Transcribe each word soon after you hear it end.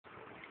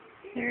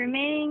The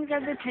remains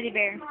of the teddy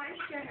bear.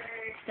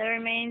 The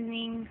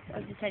remains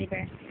of the teddy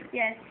bear.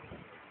 Yes.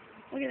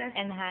 Look at this.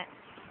 And the hat.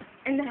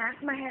 And the hat.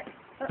 My hat.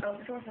 Uh-oh.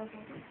 The door's open.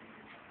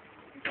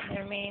 The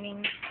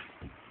remaining.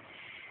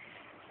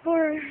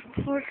 Poor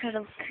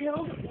Cuddles.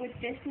 Killed with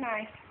this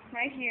knife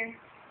right here.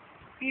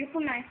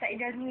 Beautiful knife that he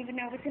doesn't even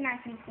know it's a knife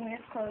when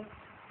it's closed.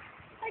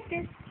 Like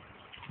this.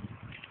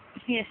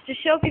 Yes, to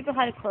show people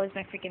how to close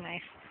my freaking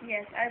knife.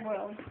 Yes, I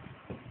will.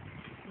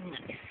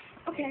 Nice.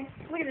 Okay,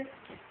 look at this.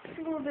 This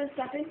is a little bit of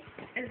stuffing.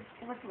 Is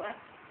what's left.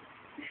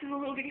 This is a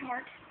little bitty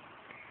heart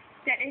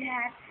that it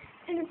had,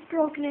 and it's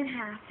broken in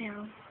half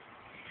now.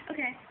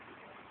 Okay,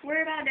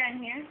 we're about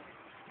done here.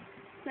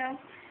 So,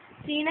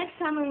 see you next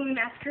time when we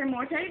massacre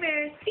more teddy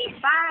bears. Peace.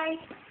 Bye.